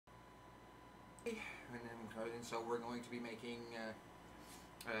And so we're going to be making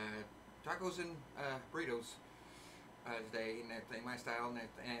tacos and burritos today, in my style, and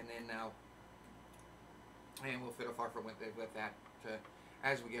then now, and we'll fiddle farfar with that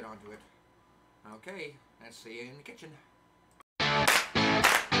as we get onto it. Okay, let's see you in the kitchen.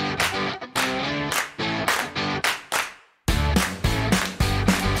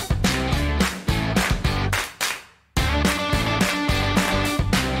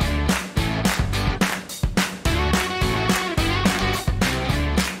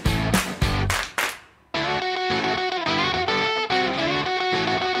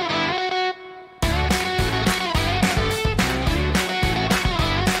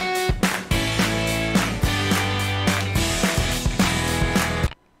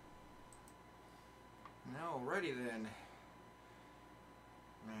 Alrighty then.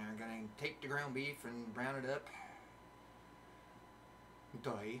 I'm gonna take the ground beef and brown it up.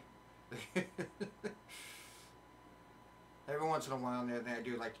 Every once in a while, I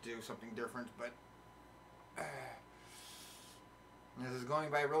do like to do something different, but this is going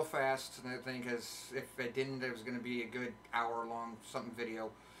by real fast, and I think if it didn't, it was going to be a good hour-long something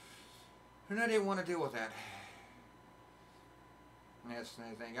video, and I didn't want to deal with that. Yes,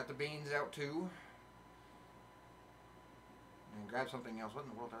 and I got the beans out too. And grab something else. What in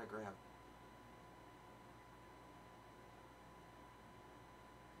the world did I grab?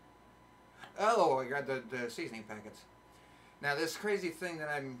 Oh, I grabbed the seasoning packets. Now this crazy thing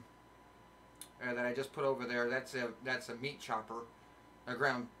that that I just put over there, that's a meat chopper, a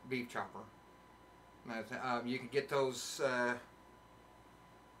ground beef chopper. You can get those.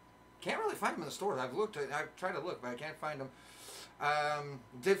 Can't really find them in the stores. I've tried to look, but I can't find them.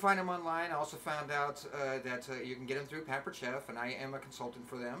 Did find them online. I also found out that you can get them through Pampered Chef, and I am a consultant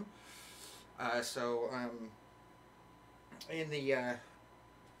for them. In the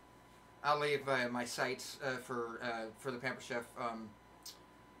I'll leave my sites for the Pampered Chef I'll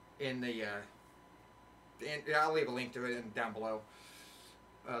leave a link to it down below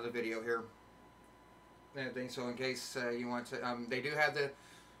the video here. So in case you want to, they do have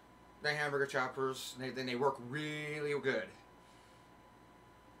the hamburger choppers. They work really good.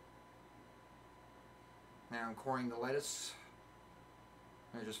 Now I'm coring the lettuce.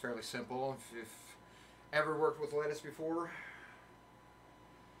 They're just fairly simple. If you've ever worked with lettuce before.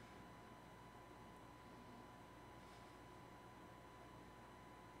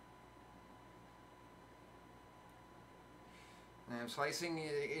 And I'm slicing,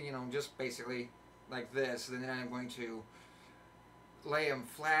 just basically like this. And then I'm going to lay them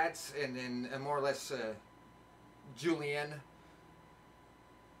flat and then more or less julienne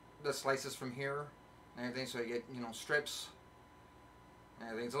the slices from here. And everything, so you get, strips. And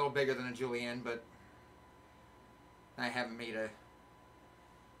everything. It's a little bigger than a julienne, but I haven't made a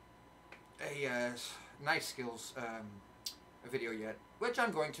knife skills a video yet, which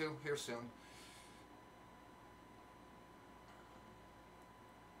I'm going to here soon.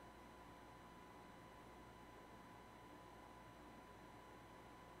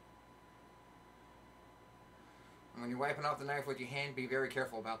 When you're wiping off the knife with your hand, be very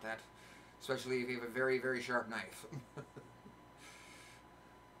careful about that. Especially if you have a very, very sharp knife.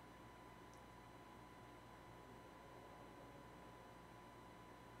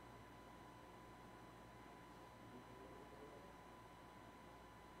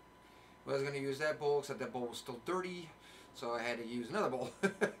 I was going to use that bowl, except that bowl was still dirty, so I had to use another bowl.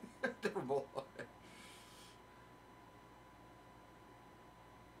 Different bowl.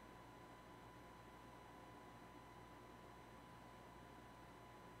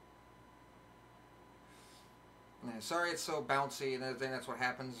 Sorry it's so bouncy and everything. That's what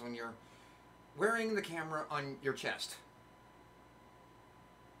happens when you're wearing the camera on your chest.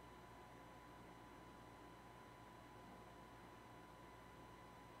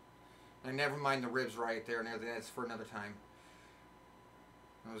 And never mind the ribs right there and everything. That's for another time.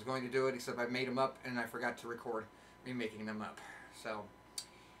 I was going to do it, except I made them up and I forgot to record me making them up. So,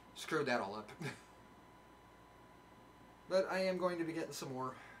 screwed that all up. But I am going to be getting some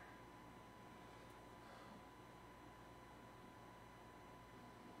more.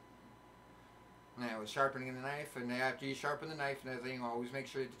 Now, with sharpening the knife, and after you sharpen the knife and everything, always make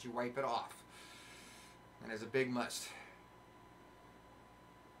sure that you wipe it off. And it's a big must.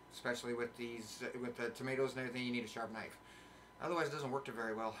 Especially with the tomatoes and everything, you need a sharp knife. Otherwise, it doesn't work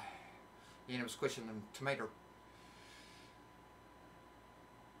very well. You end up squishing the tomato.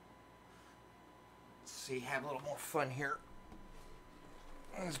 Let's see, have a little more fun here.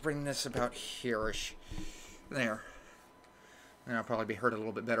 Let's bring this about here-ish. There. And I'll probably be hurt a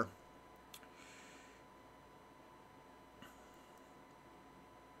little bit better.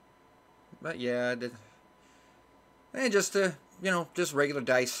 But yeah, And just, just regular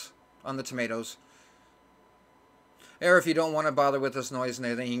dice on the tomatoes. Or if you don't want to bother with this noise and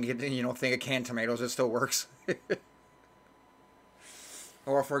everything, you can get, think of canned tomatoes. It still works.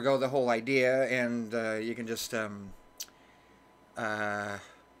 Or forego the whole idea, and you can just, use the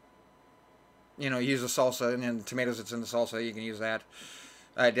salsa, and then tomatoes that's in the salsa, you can use that.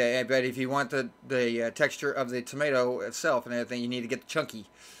 But if you want the texture of the tomato itself and everything, you need to get the chunky.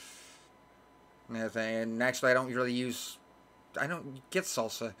 And everything. And actually, I don't get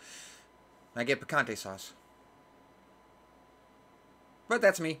salsa. I get picante sauce. But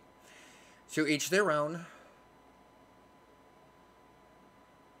that's me. To each their own.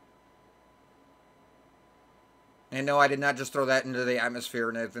 And no, I did not just throw that into the atmosphere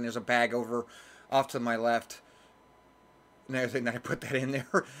and everything. There's a bag off to my left. And everything that I put that in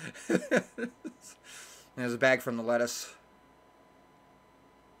there. And there's a bag from the lettuce.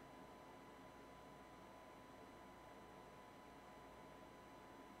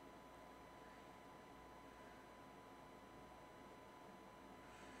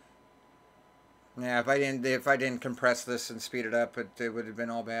 Yeah, if I didn't compress this and speed it up, it would have been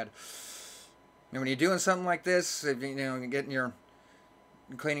all bad. And when you're doing something like this, if you're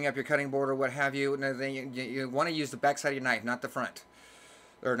cleaning up your cutting board or what have you, and everything, you want to use the back side of your knife, not the front,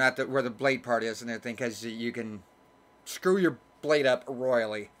 or not where the blade part is, and everything, because you can screw your blade up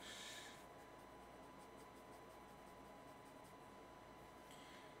royally.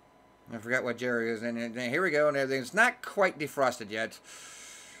 I forgot what Jerry is, and here we go, and everything's not quite defrosted yet.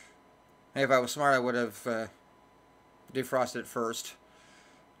 If I was smart, I would have defrosted it first.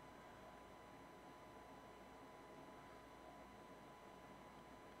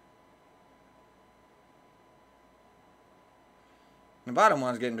 The bottom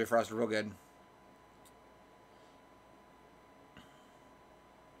one's getting defrosted real good.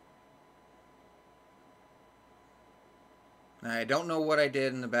 I don't know what I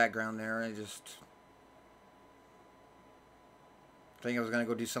did in the background there. I just think I was going to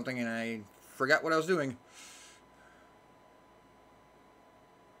go do something and I forgot what I was doing.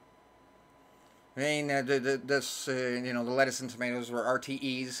 I mean, the lettuce and tomatoes were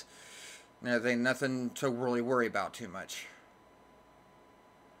RTEs. Nothing to really worry about too much.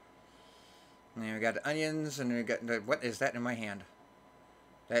 And then we got the onions, and we got what is that in my hand?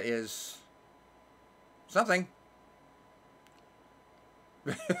 That is something.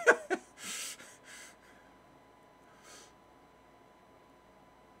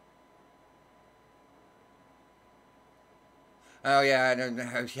 Oh yeah,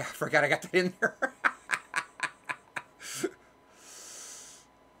 I forgot I got that in there.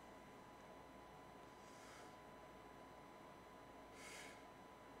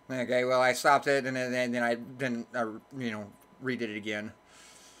 Okay, well I stopped it and then I redid it again.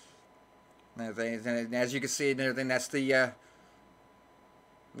 And as you can see, and everything, that's the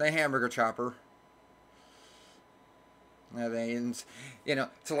hamburger chopper. And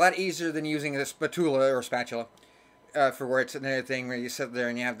it's a lot easier than using a spatula or spatula. For where it's another thing where you sit there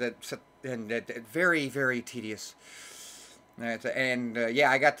and you have very, very tedious. And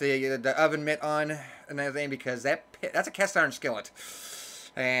yeah, I got the oven mitt on and everything because that's a cast iron skillet.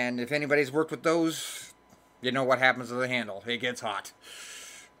 And if anybody's worked with those, you know what happens to the handle. It gets hot.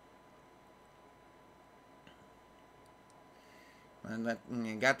 And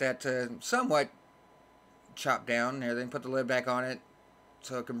you got that somewhat chopped down and everything. Put the lid back on it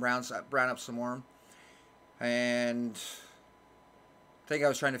so it can brown up some more. And I think I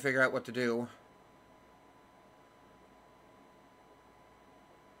was trying to figure out what to do.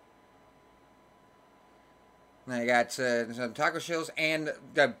 And I got some taco shells and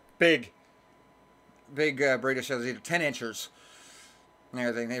the big burrito shells, either 10 inchers and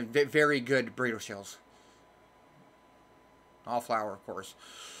everything. They're very good burrito shells. All flour, of course.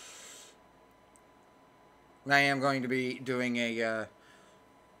 And I am going to be doing a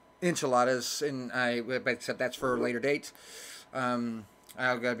enchiladas, and except that's for a later date. I'm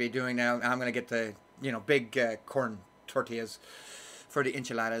gonna be doing now. I'm gonna get the big corn tortillas for the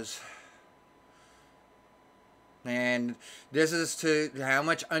enchiladas, and this is to how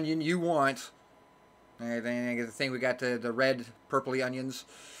much onion you want. And I think we got the red, purpley onions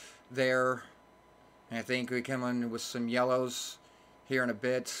there. And I think we come on with some yellows here in a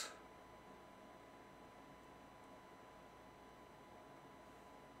bit.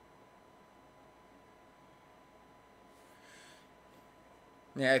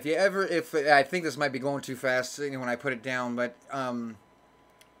 Yeah, if I think this might be going too fast when I put it down, but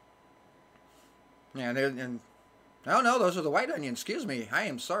yeah, oh no, those are the white onions. Excuse me, I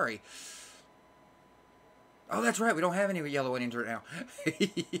am sorry. Oh, that's right, we don't have any yellow onions right now.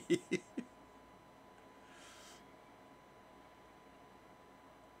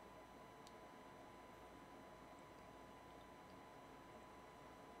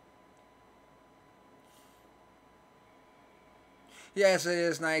 Yes, it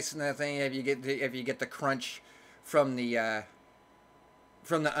is nice and everything if you get the crunch from the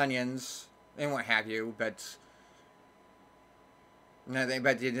onions and what have you, but nothing.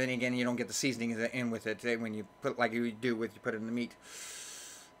 But then again, you don't get the seasoning in with it when you put like you do with you put it in the meat.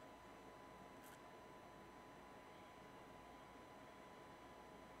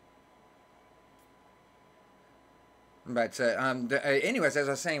 But anyways, as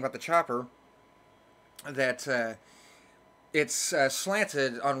I was saying about the chopper, that it's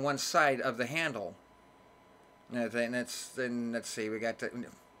slanted on one side of the handle. And then let's see, we got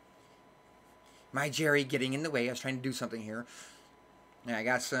my Jerry getting in the way. I was trying to do something here. Yeah, I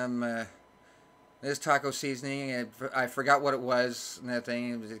got some this taco seasoning. I forgot what it was and that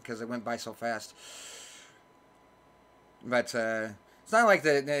thing because it went by so fast. But it's not like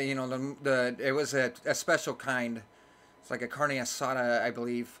the it was a special kind. It's like a carne asada, I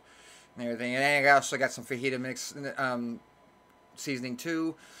believe, and everything. And I also got some fajita mix seasoning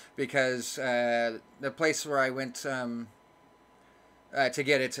too, because the place where I went to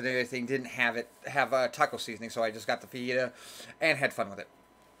get it and everything didn't have taco seasoning, so I just got the fajita and had fun with it.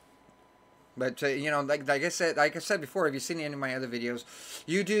 But like I said before, if you've seen any of my other videos,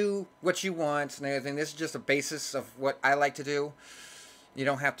 you do what you want and everything. This is just a basis of what I like to do. You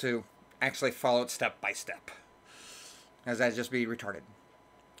don't have to actually follow it step by step, as that'd just be retarded.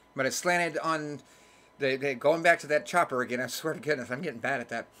 But it's slanted on going back to that chopper again. I swear to goodness, I'm getting bad at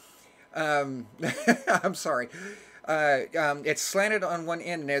that. I'm sorry. It's slanted on one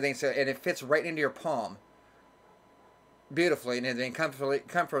end and everything, so and it fits right into your palm beautifully and everything comfortably.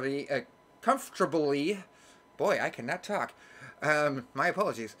 Boy, I cannot talk. My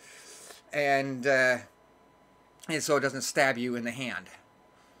apologies. And so it doesn't stab you in the hand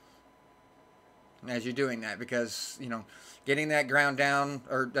as you're doing that, because getting that ground down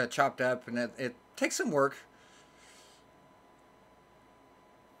or chopped up, and it takes some work.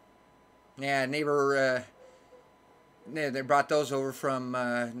 Yeah, neighbor, they brought those over from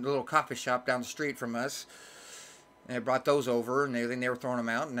a little coffee shop down the street from us. And they brought those over, and everything, they were throwing them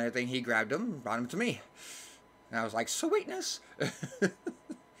out, and everything, he grabbed them and brought them to me. And I was like, sweetness.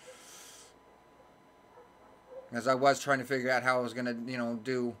 As I was trying to figure out how I was going to,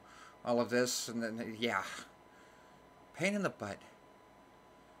 do all of this, and then, yeah. Pain in the butt.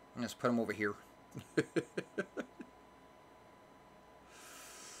 Let's put them over here.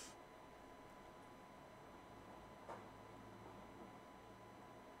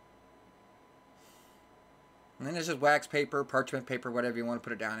 And then there's just wax paper, parchment paper, whatever you want to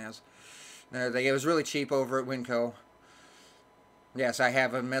put it down as. It was really cheap over at Winco. Yes, I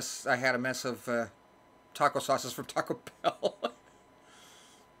had a mess of taco sauces from Taco Bell.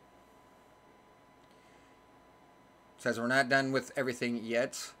 Says we're not done with everything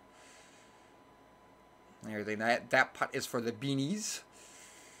yet. Everything that pot is for the beanies.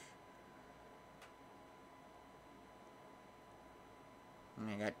 And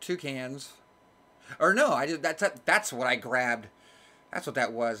I got 2 cans. Or no, that's what I grabbed. That's what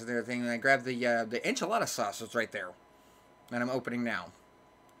that was. The thing I grabbed the enchilada sauce was right there, that I'm opening now.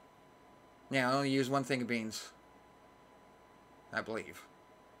 Yeah, I only use 1 thing of beans, I believe.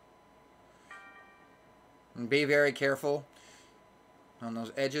 And be very careful on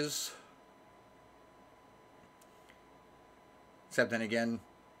those edges. Except then again,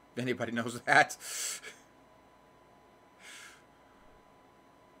 anybody knows that.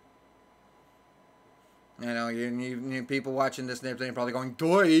 You people watching this and everything probably going,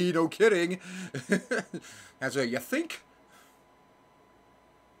 "Doy, no kidding." That's what you think.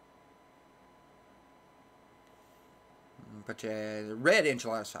 But red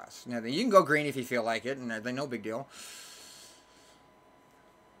enchilada sauce. Now you can go green if you feel like it, and they're no big deal.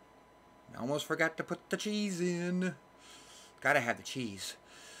 I almost forgot to put the cheese in. Gotta have the cheese.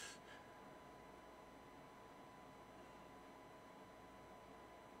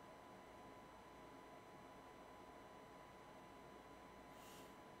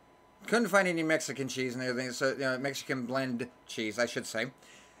 Couldn't find any Mexican cheese and everything, so Mexican blend cheese, I should say, and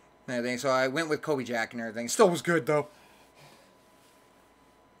everything. So I went with Kobe Jack and everything. Still was good though.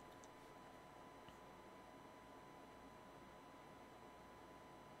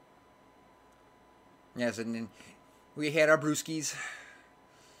 Yes, and then we had our brewskis.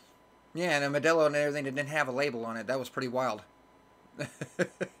 Yeah, and a Modelo and everything that didn't have a label on it. That was pretty wild.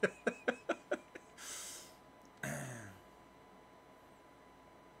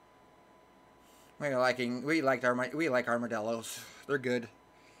 We like our Modelos. They're good.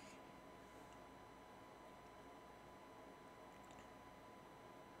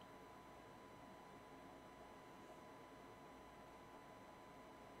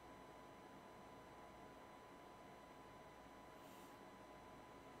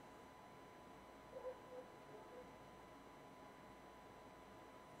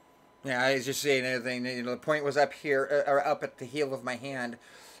 Yeah, I was just saying everything. You know, the point was up here, or up at the heel of my hand,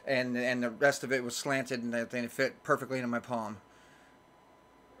 and the rest of it was slanted, and everything it fit perfectly into my palm.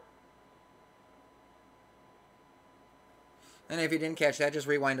 And if you didn't catch that, just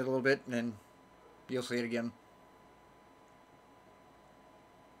rewind it a little bit, and then you'll see it again.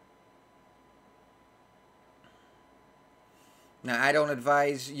 Now, I don't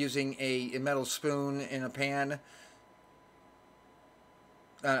advise using a metal spoon in a pan,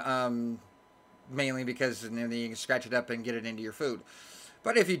 uh, um, mainly because then you can scratch it up and get it into your food.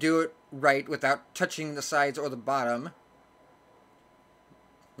 But if you do it right without touching the sides or the bottom,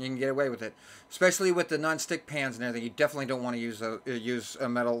 you can get away with it. Especially with the non-stick pans and everything, you definitely don't want to use a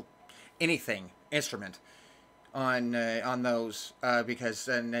metal anything instrument on those because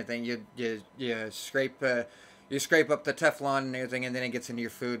then you scrape up the Teflon and everything, and then it gets into your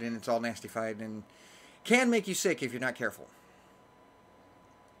food and it's all nastified and can make you sick if you're not careful.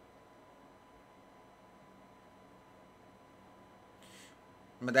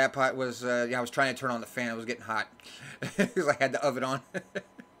 But that pot was, yeah, I was trying to turn on the fan. It was getting hot because I had the oven on.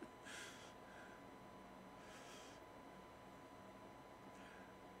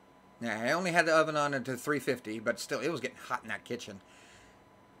 Yeah, I only had the oven on to 350, but still, it was getting hot in that kitchen.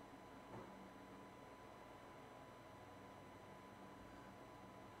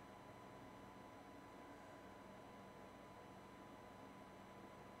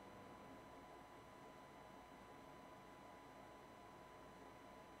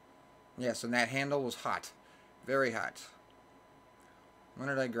 Yes, and that handle was hot. Very hot. What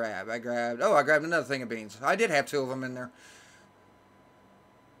did I grab? I grabbed another thing of beans. I did have 2 of them in there.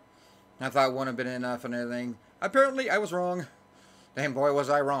 I thought one had been enough and everything. Apparently, I was wrong. Damn, boy, was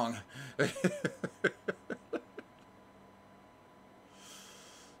I wrong.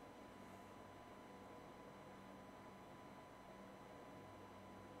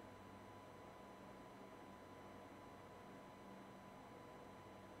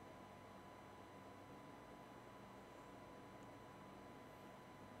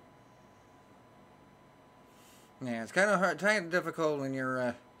 Yeah, it's kind of difficult when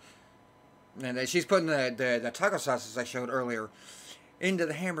you're. And she's putting the taco sauces I showed earlier into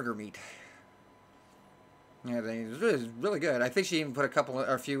the hamburger meat. Yeah, it's really good. I think she even put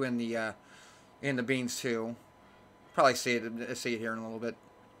a few in the beans too. Probably see it here in a little bit.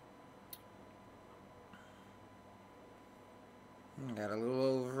 Got a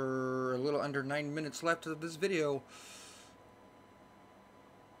little under 9 minutes left of this video.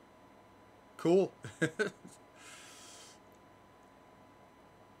 Cool.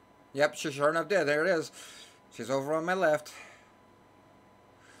 Yep, sure enough did. There it is. She's over on my left.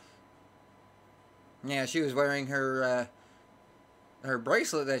 Yeah, she was wearing her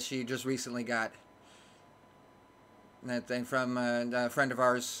bracelet that she just recently got. That thing from a friend of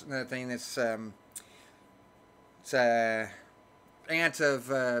ours. That thing that's it's aunt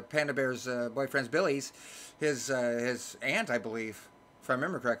of Panda Bear's boyfriend's Billy's. His aunt, I believe, if I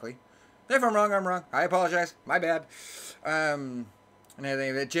remember correctly. If I'm wrong, I'm wrong. I apologize. My bad. And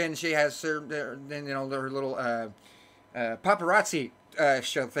everything. Jen, she has her little paparazzi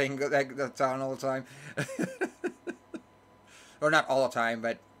show thing that's on all the time. Or not all the time,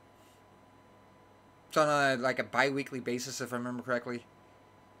 but it's on like a bi-weekly basis, if I remember correctly.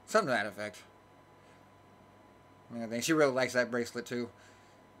 Something to that effect. I think she really likes that bracelet too.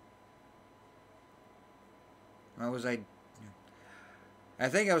 What was I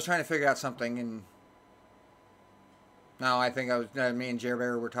think I was trying to figure out something, and no, I think I was me and Jer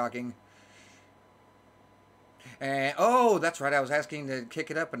Bear were talking. And oh, that's right, I was asking to kick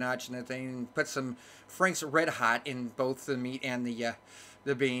it up a notch and everything, put some Frank's Red Hot in both the meat and the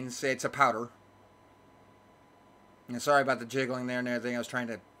beans. It's a powder. And sorry about the jiggling there and everything. I was trying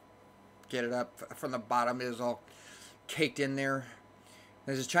to get it up from the bottom. It was all caked in there.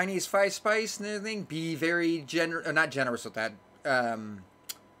 There's a Chinese 5-spice and everything. Be very not generous with that.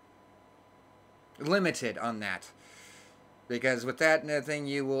 Limited on that. Because with that and everything,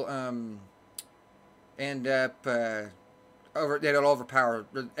 you will end up it'll overpower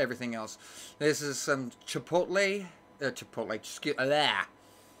everything else. This is some Cholula.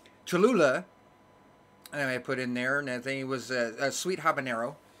 And I put in there, and I think it was a sweet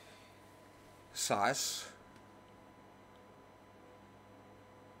habanero sauce.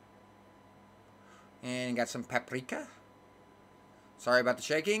 And got some paprika. Sorry about the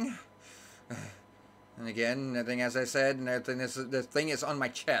shaking. And again, I think, as I said, and this thing is on my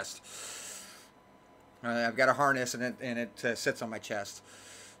chest. I've got a harness, and it sits on my chest.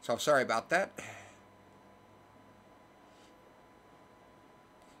 So sorry about that.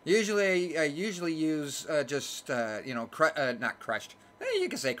 Usually, I usually use just not crushed, You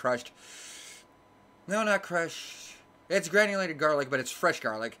can say crushed. No, not crushed. It's granulated garlic, but it's fresh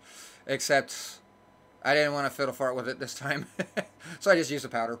garlic. Except I didn't want to fiddle fart with it this time, so I just used the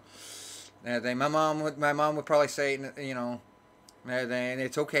powder. My mom would probably say, you know, then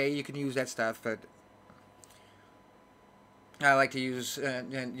it's okay. You can use that stuff, but I like to use,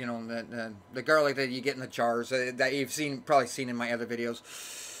 you know, the garlic that you get in the jars that you've probably seen in my other videos,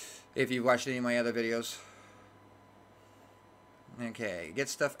 if you've watched any of my other videos. Okay, get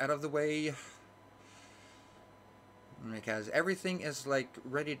stuff out of the way because everything is like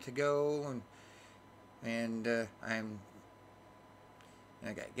ready to go, and I'm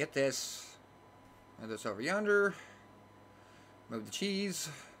okay. Get this, move this over yonder. Move the cheese.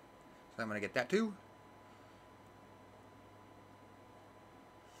 So I'm gonna get that too.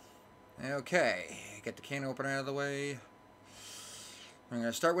 Okay, get the can opener out of the way. I'm going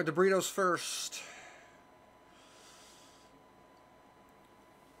to start with the burritos first.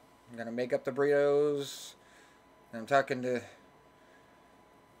 I'm going to make up the burritos. I'm talking to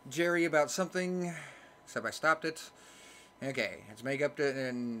Jerry about something, except I stopped it. Okay, let's make up the,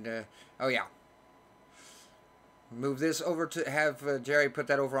 and, oh yeah. Move this over to have Jerry put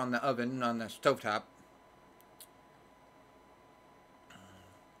that over on the oven, on the stovetop.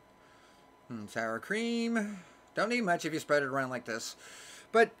 Sour cream. Don't need much if you spread it around like this,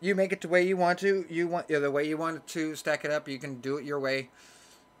 but you make it the way you want to. The way you want it to stack it up. You can do it your way.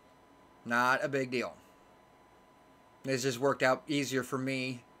 Not a big deal. This just worked out easier for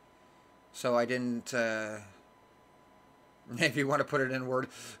me, so I didn't. If you want to put it in a word,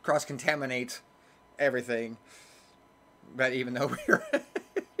 cross-contaminate everything. But even though we're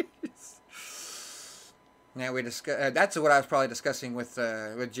now we discuss. That's what I was probably discussing with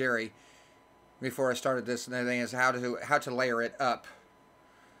Jerry before I started this, and the thing is how to layer it up.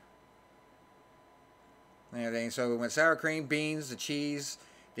 And everything. So we went sour cream, beans, the cheese,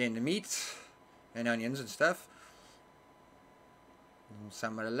 then the meat, and onions and stuff. And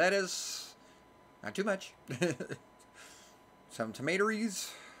some of the lettuce, not too much. Some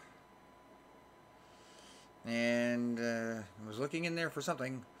tomatoes. And I was looking in there for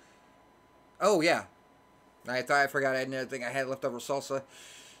something. Oh yeah, I thought I forgot I had another thing. I had leftover salsa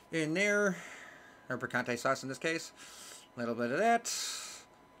in there. Or picante sauce in this case. A little bit of that.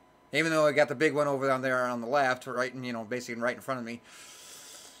 Even though I got the big one over down there on the left, right, you know, basically right in front of me.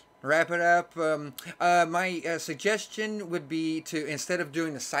 Wrap it up. My suggestion would be to, instead of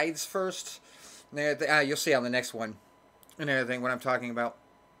doing the sides first, you'll see on the next one and everything what I'm talking about.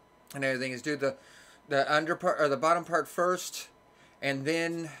 And everything is do the under part or the bottom part first, and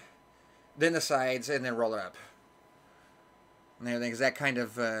then the sides, and then roll it up. And everything is that kind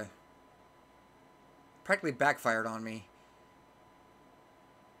of. Practically backfired on me.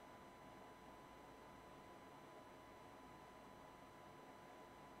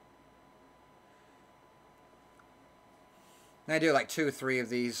 And I do like 2 or 3 of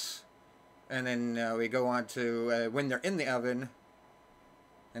these, and then we go on to when they're in the oven,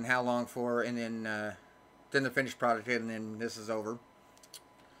 and how long for, and then the finished product, and then this is over.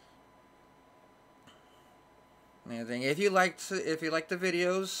 And everything. If you like the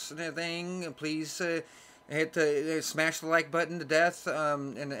videos and everything, please hit smash the like button to death,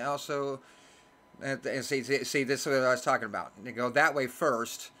 and also see this is what I was talking about. You go that way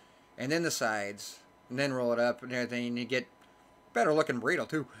first, and then the sides, and then roll it up and everything, and you get better looking burrito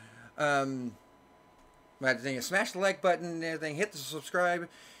too. But the thing is, smash the like button and everything, hit the subscribe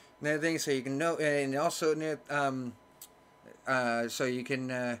and everything, so you can know, and also so you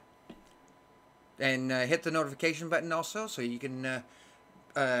can. And hit the notification button also, so you can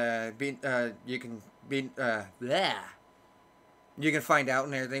you can find out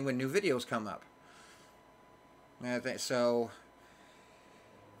and everything when new videos come up. So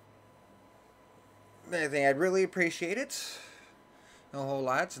I'd really appreciate it a whole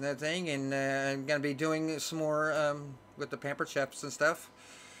lot and everything. And I'm gonna be doing some more with the Pampered chefs and stuff.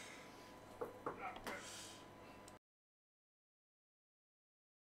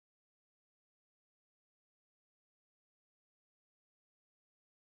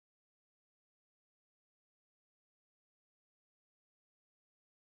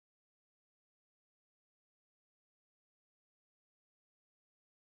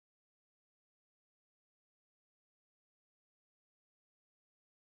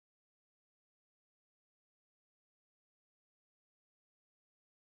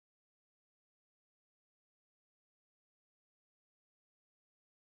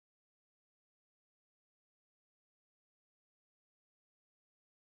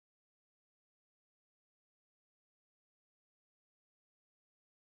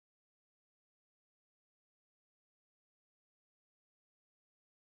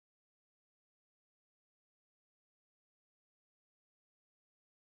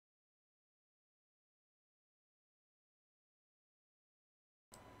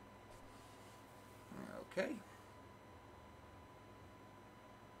 Okay.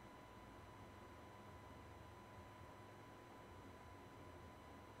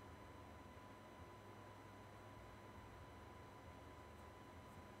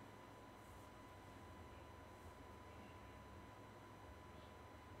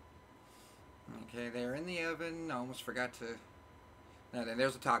 Okay, they're in the oven. I almost forgot to... No,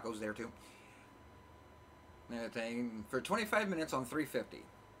 there's the tacos there too. Another thing, for 25 minutes on 350.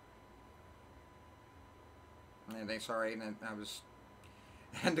 And they, sorry, and I was...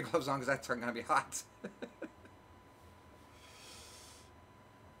 had the gloves on because that's going to be hot.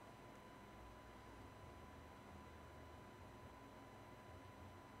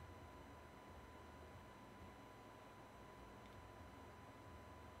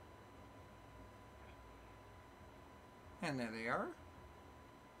 And there they are.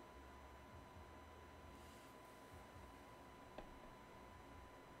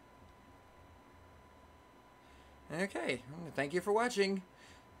 Okay, thank you for watching.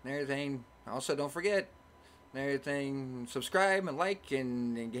 And everything. Also, don't forget, and everything, subscribe and like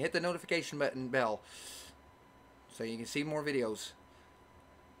and hit the notification button bell so you can see more videos.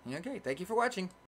 Okay, thank you for watching.